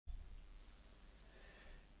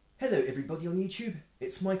Hello everybody on YouTube,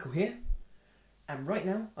 it's Michael here, and right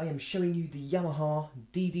now I am showing you the Yamaha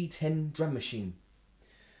DD-10 Drum Machine.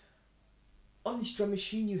 On this drum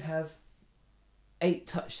machine you have 8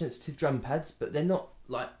 touch sensitive drum pads, but they're not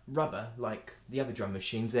like rubber like the other drum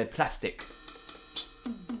machines, they're plastic.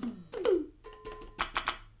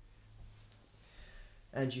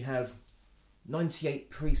 And you have 98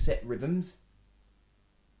 preset rhythms,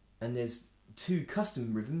 and there's 2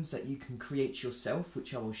 custom rhythms that you can create yourself,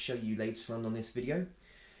 which I will show you later on this video.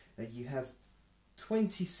 You have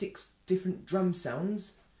 26 different drum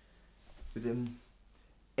sounds with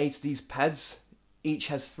 8 of these pads. Each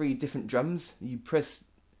has 3 different drums. You press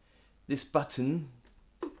this button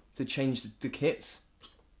to change the kits,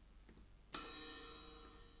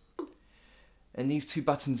 and these 2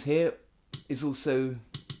 buttons here is also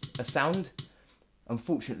a sound.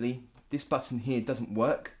 Unfortunately this button here doesn't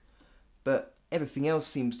work, but everything else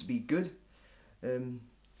seems to be good.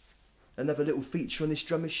 Another little feature on this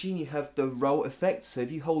drum machine, you have the roll effect. So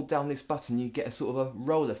if you hold down this button you get a sort of a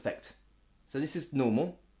roll effect. So this is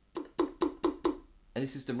normal and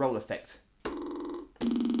this is the roll effect.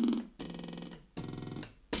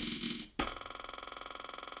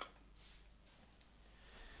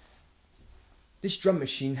 This drum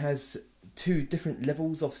machine has 2 different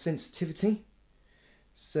levels of sensitivity.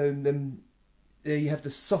 So you have the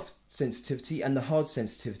soft sensitivity and the hard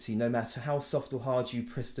sensitivity, no matter how soft or hard you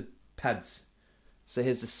press the pads. So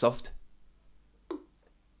here's the soft,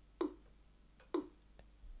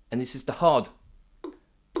 and this is the hard.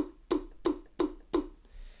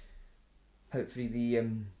 Hopefully the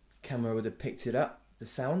camera would have picked it up, the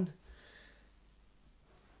sound.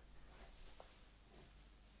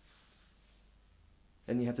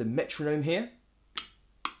 And you have the metronome here.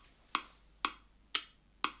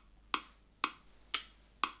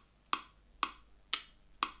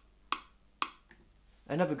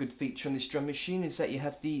 Another good feature on this drum machine is that you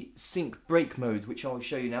have the sync break mode, which I'll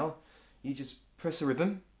show you now. You just press a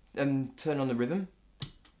rhythm and turn on the rhythm.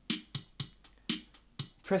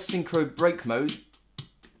 Press synchro break mode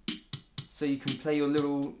so you can play your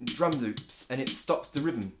little drum loops and it stops the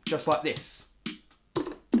rhythm, just like this.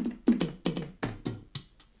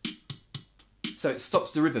 So it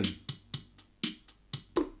stops the rhythm.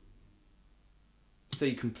 So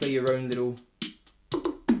you can play your own little...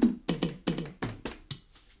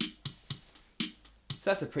 So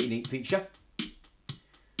that's a pretty neat feature.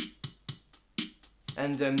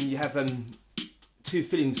 And you have 2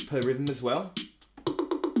 fillings per rhythm as well.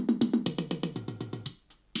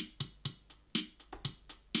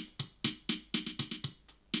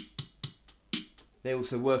 They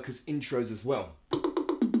also work as intros as well.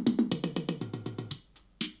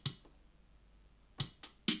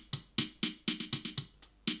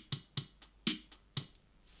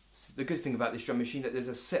 The good thing about this drum machine is that there's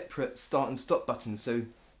a separate start and stop button, so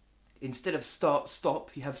instead of start stop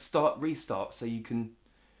you have start restart, so you can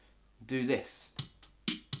do this.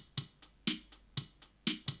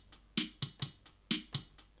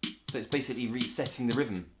 So it's basically resetting the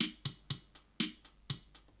rhythm.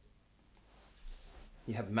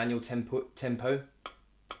 You have manual tempo,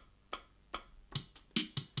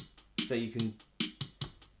 so you can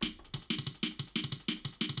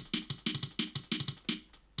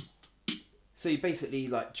So you basically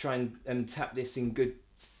like try and tap this in good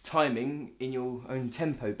timing in your own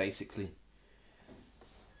tempo basically.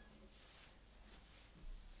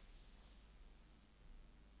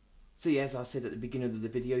 So yeah, as I said at the beginning of the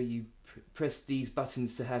video, you press these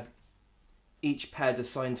buttons to have each pad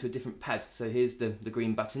assigned to a different pad. So here's the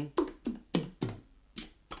green button.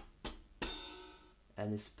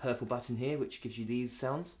 And this purple button here, which gives you these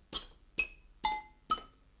sounds.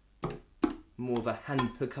 More of a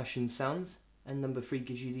hand percussion sounds. And number 3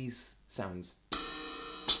 gives you these sounds.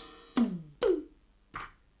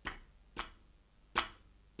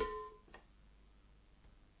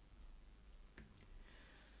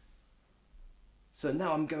 So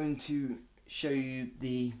now I'm going to show you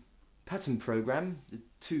the pattern program, the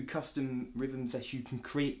 2 custom rhythms that you can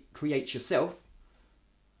create yourself.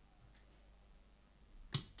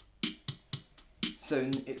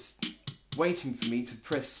 So it's waiting for me to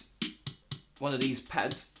press one of these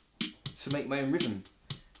pads to make my own rhythm,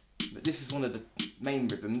 but this is one of the main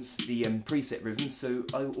rhythms, the preset rhythms, so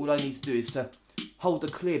all I need to do is to hold the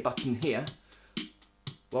clear button here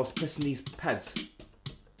whilst pressing these pads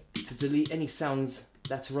to delete any sounds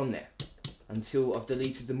that are on there until I've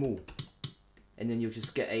deleted them all, and then you'll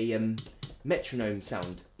just get a metronome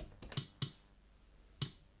sound,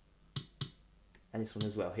 and this one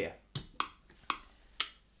as well here.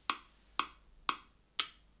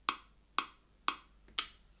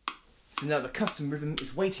 So now the custom rhythm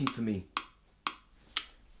is waiting for me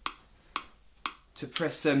to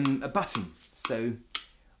press a button. So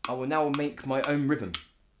I will now make my own rhythm.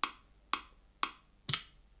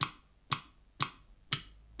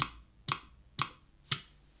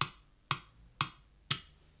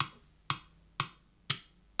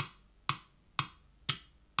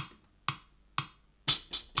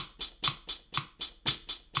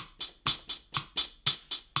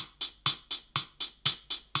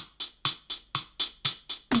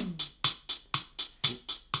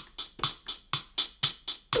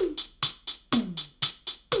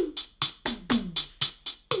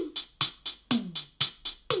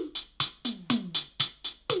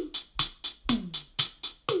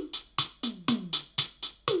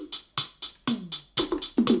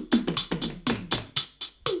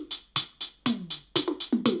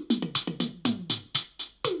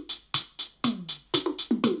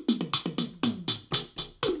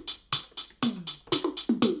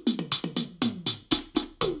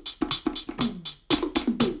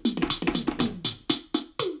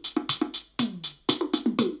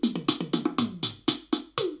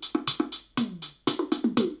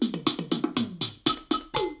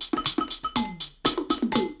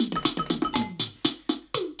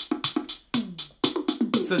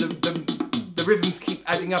 So the rhythms keep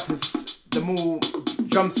adding up as the more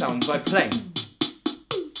drum sounds I play.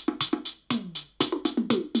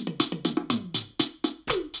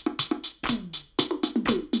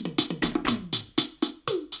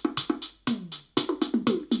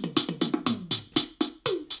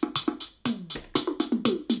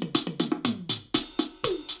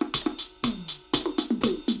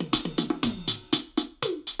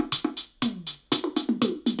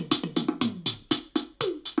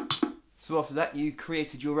 So after that you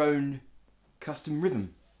created your own custom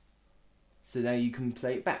rhythm. So now you can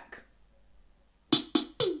play it back.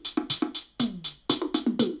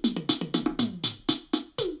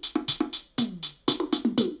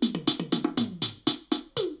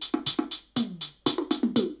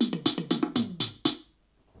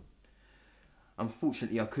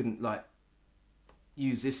 Unfortunately I couldn't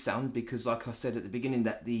use this sound because like I said at the beginning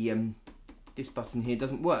that the this button here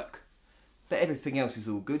doesn't work. But everything else is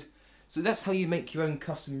all good. So that's how you make your own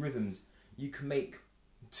custom rhythms. You can make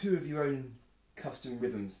 2 of your own custom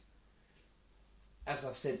rhythms. As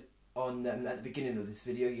I said at the beginning of this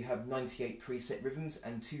video, you have 98 preset rhythms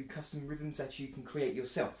and 2 custom rhythms that you can create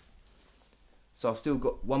yourself. So I've still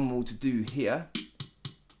got one more to do here,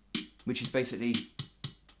 which is basically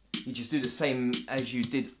you just do the same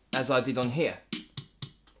as I did on here.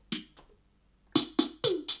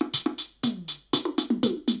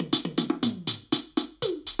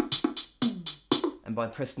 And by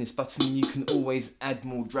pressing this button you can always add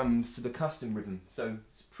more drums to the custom rhythm. So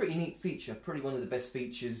it's a pretty neat feature, probably one of the best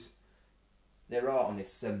features there are on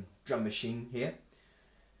this drum machine here.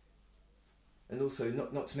 And also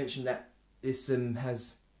not to mention that this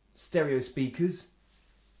has stereo speakers.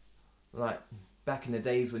 Like back in the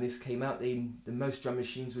days when this came out, the most drum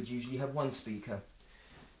machines would usually have 1 speaker.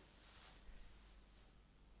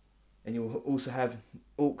 And you'll also have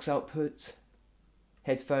aux outputs,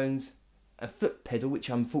 headphones, a foot pedal, which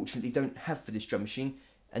I unfortunately don't have for this drum machine,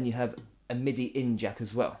 and you have a MIDI in jack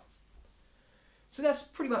as well. So that's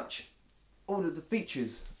pretty much all of the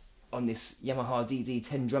features on this Yamaha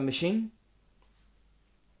DD-10 drum machine.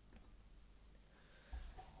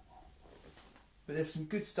 But there's some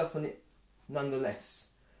good stuff on it nonetheless.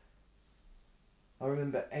 I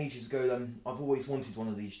remember ages ago I've always wanted one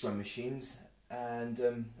of these drum machines,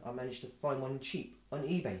 and I managed to find one cheap on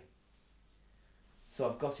eBay. So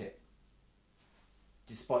I've got it.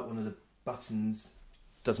 Despite one of the buttons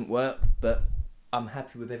doesn't work, but I'm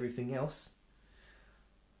happy with everything else.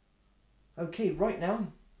 Okay, right now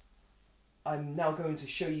I'm now going to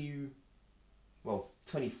show you, well,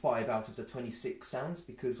 25 out of the 26 sounds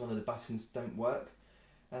because one of the buttons don't work,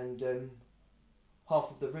 and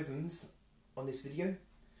half of the rhythms on this video.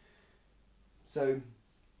 So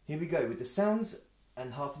here we go with the sounds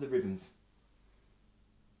and half of the rhythms.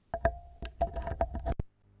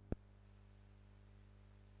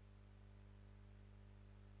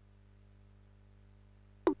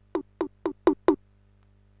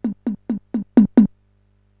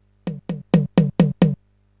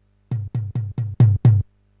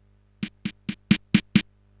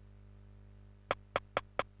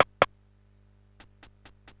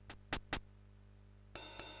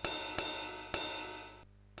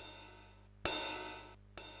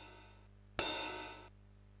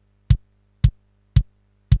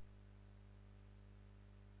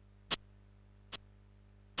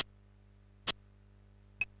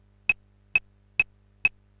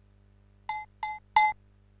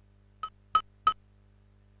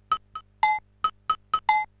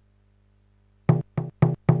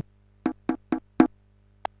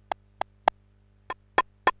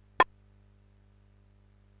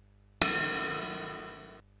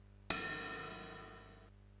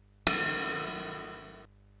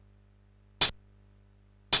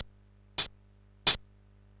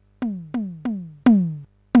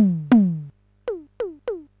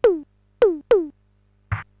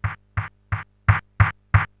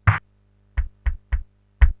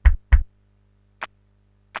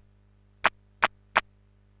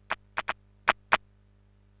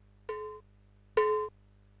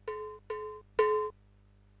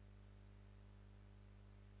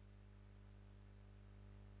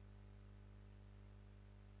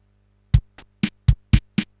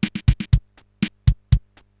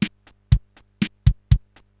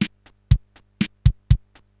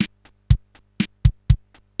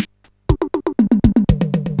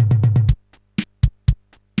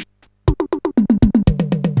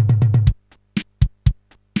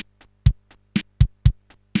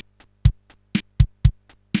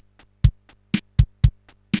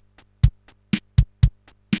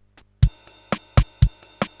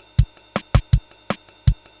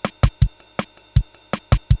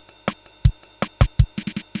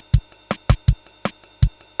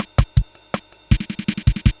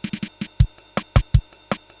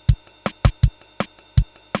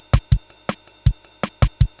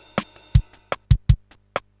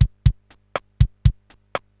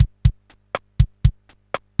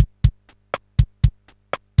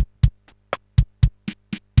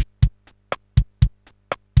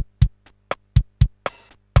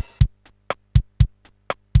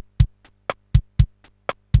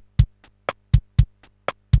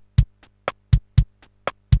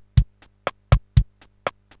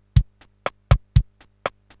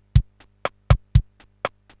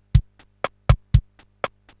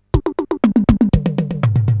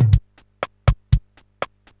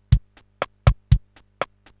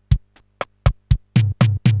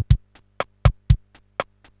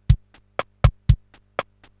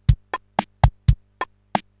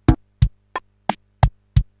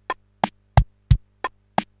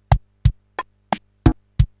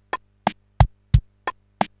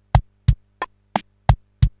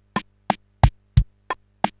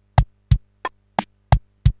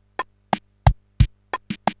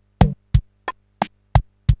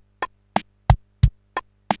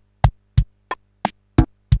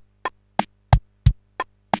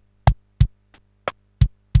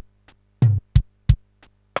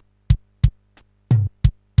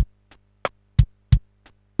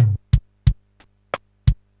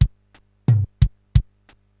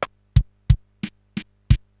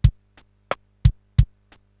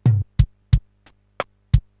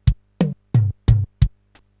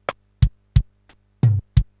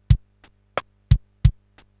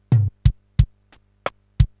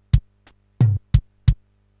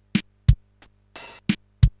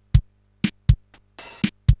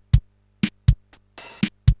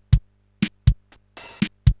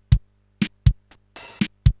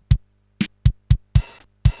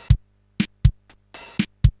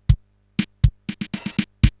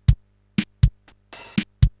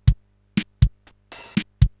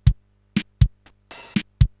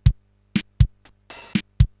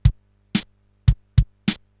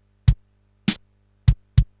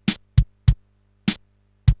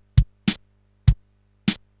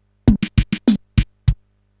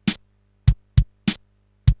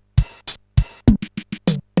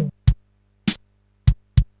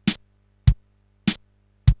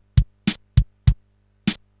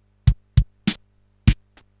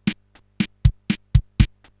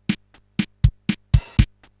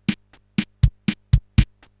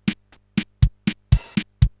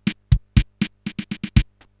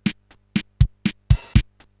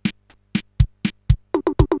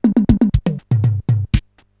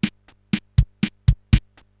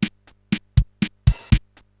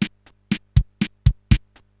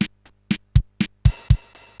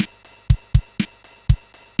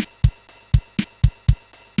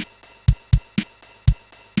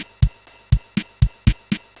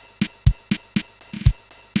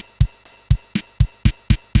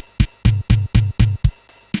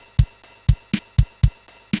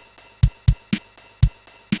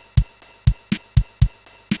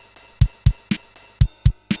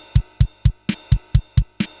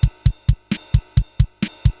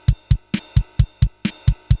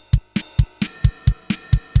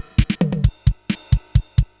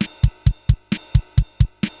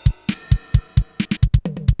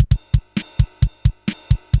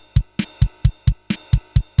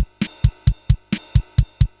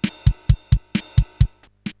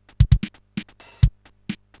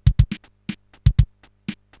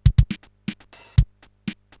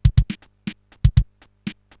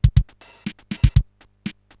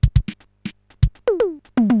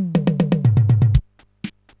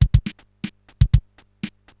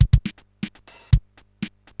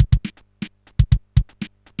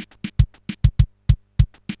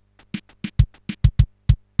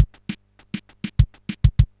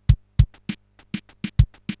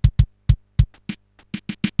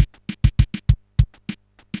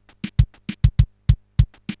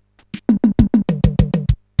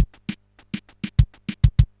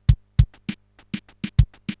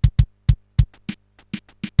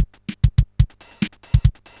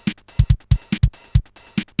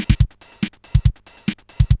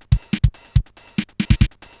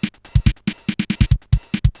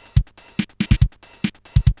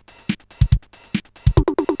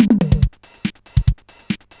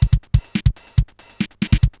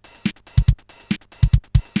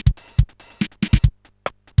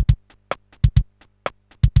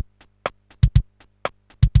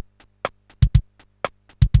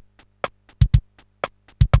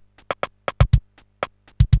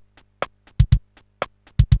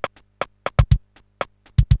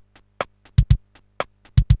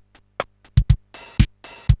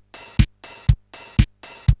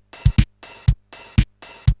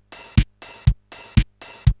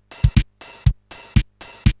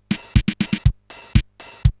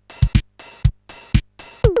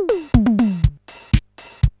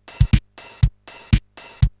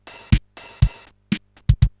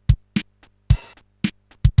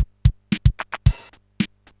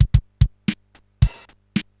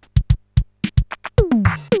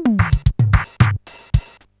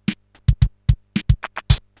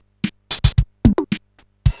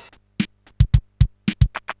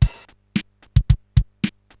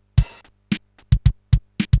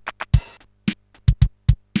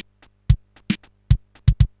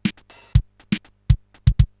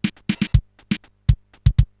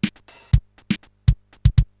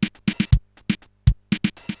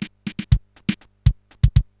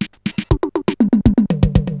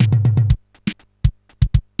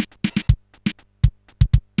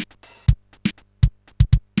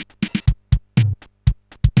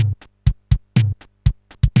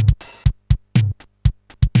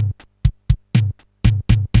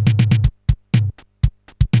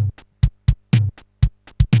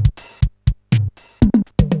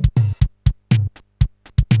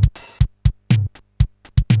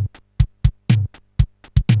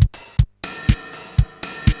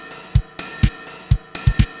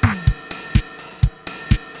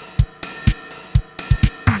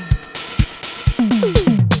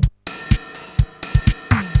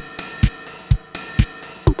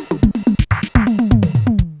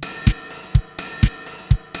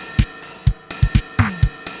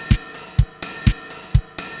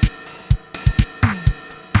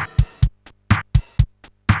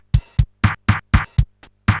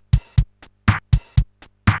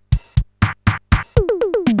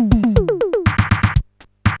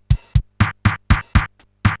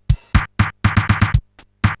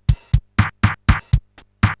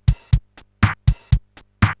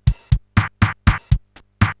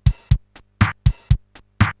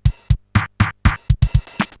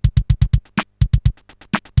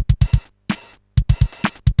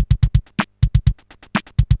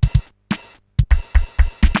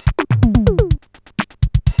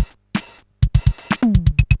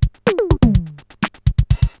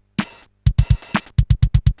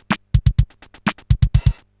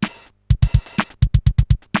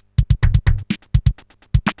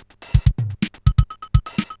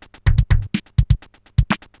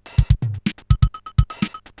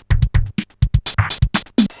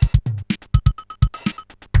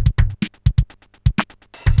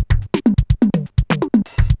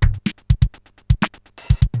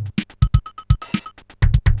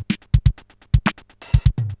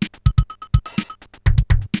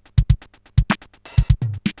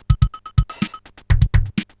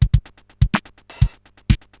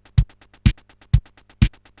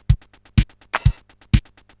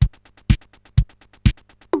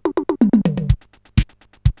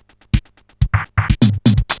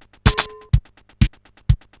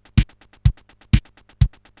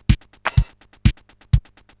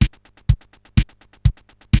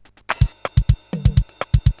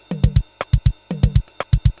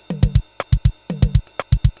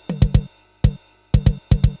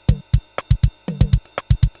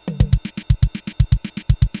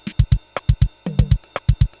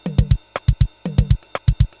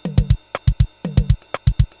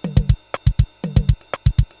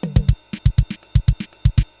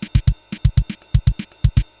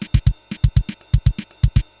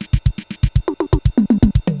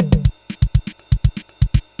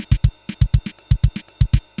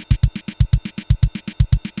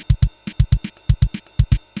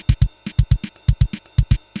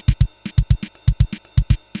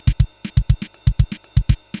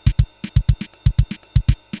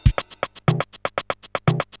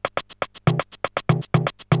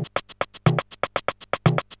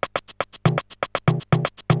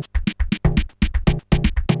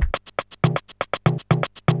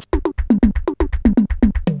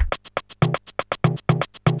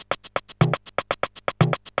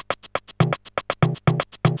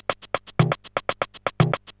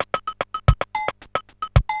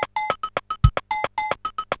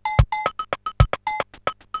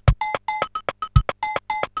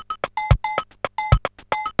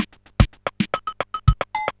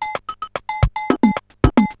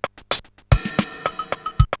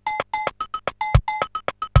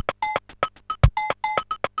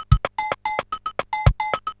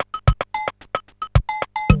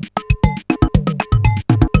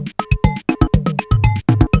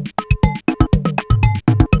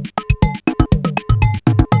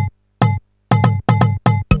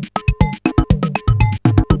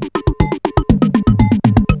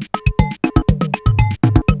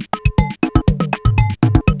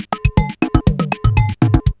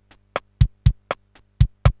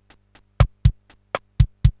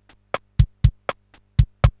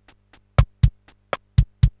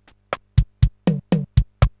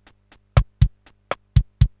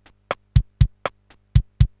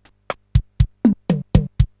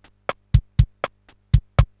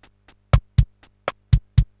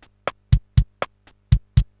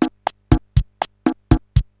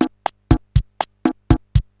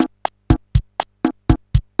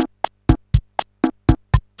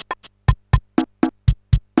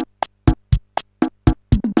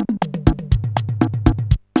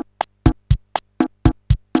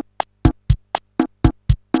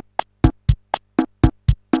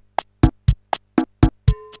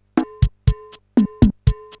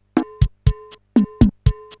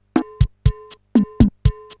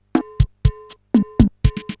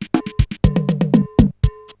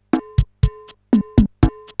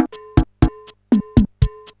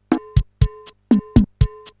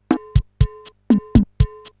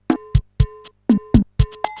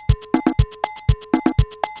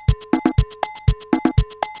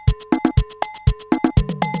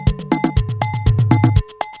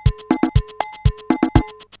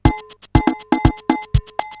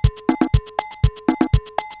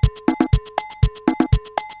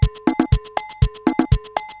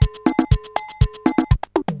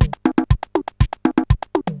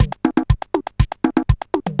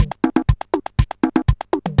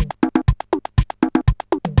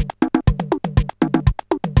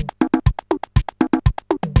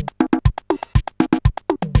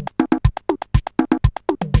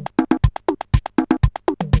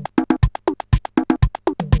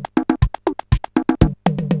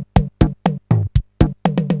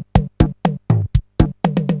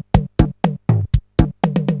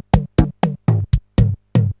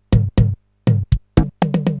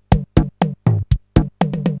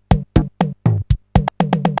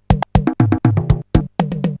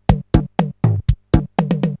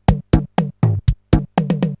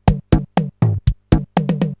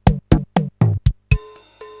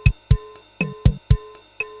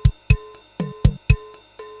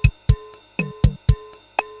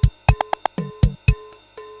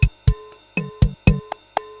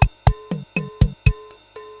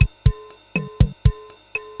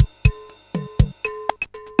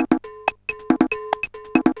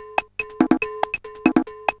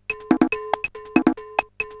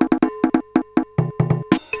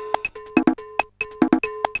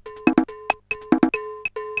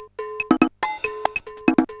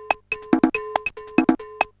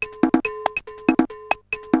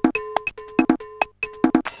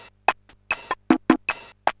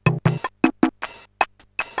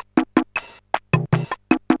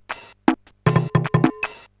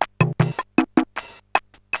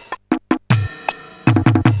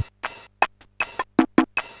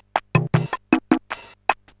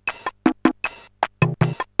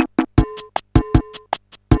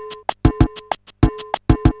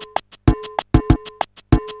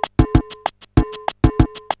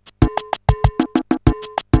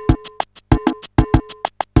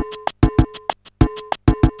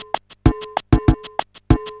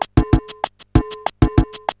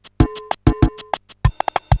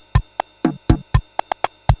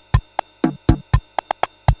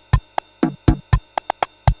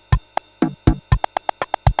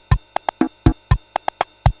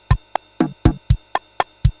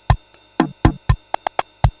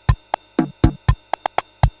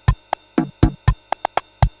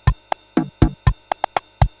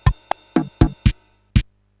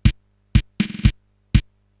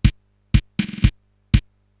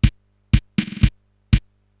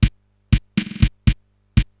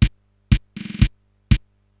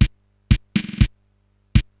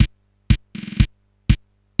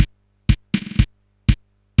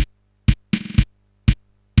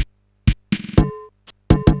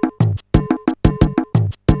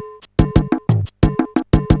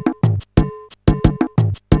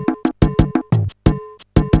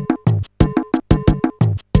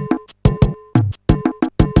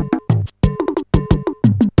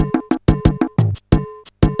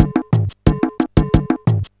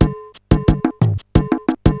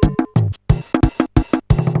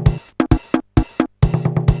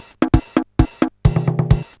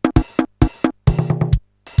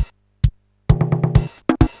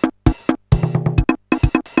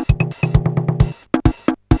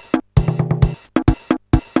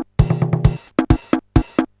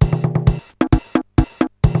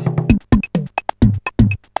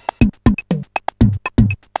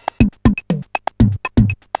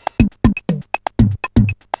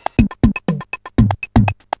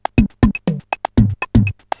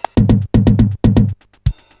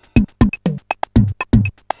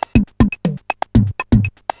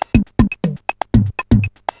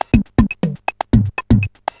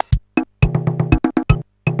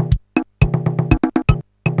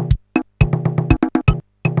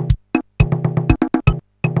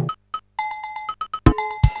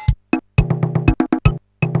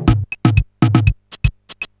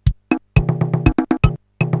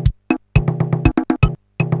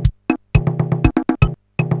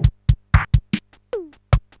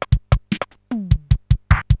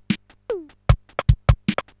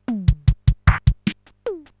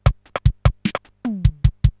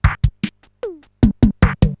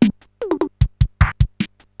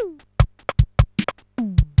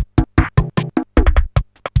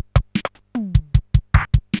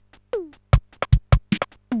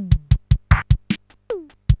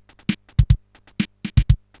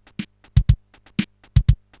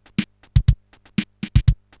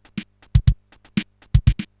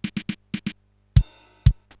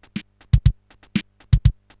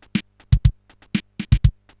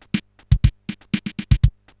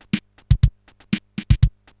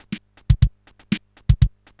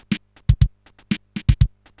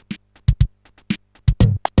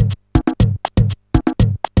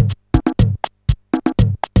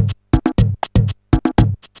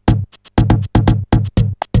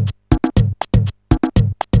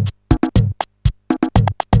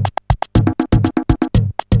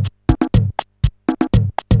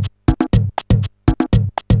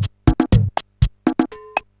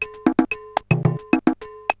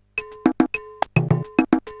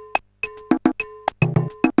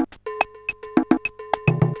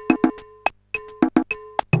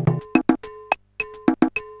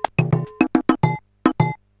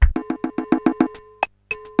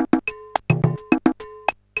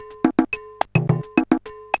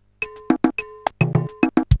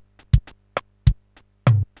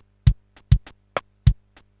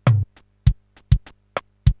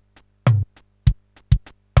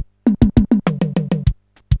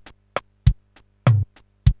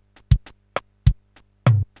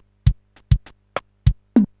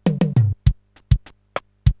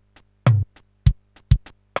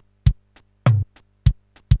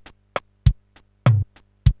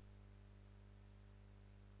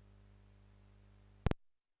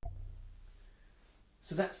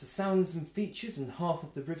 So that's the sounds and features and half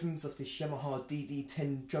of the rhythms of this Yamaha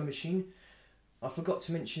DD-10 drum machine. I forgot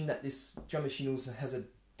to mention that this drum machine also has a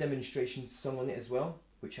demonstration song on it as well,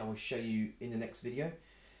 which I will show you in the next video.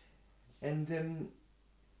 And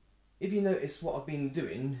if you notice what I've been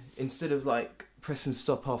doing, instead of like pressing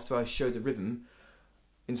stop after I show the rhythm,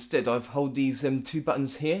 instead I've held these two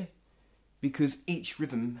buttons here, because each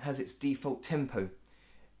rhythm has its default tempo,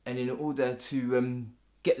 and in order to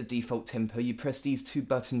get the default tempo you press these two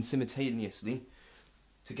buttons simultaneously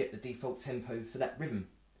to get the default tempo for that rhythm.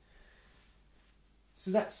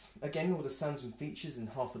 So that's again all the sounds and features and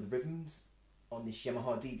half of the rhythms on this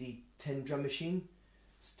Yamaha DD-10 drum machine.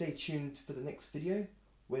 Stay tuned for the next video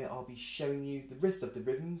where I'll be showing you the rest of the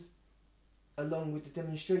rhythms along with the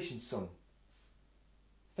demonstration song.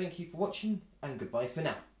 Thank you for watching and goodbye for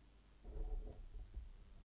now.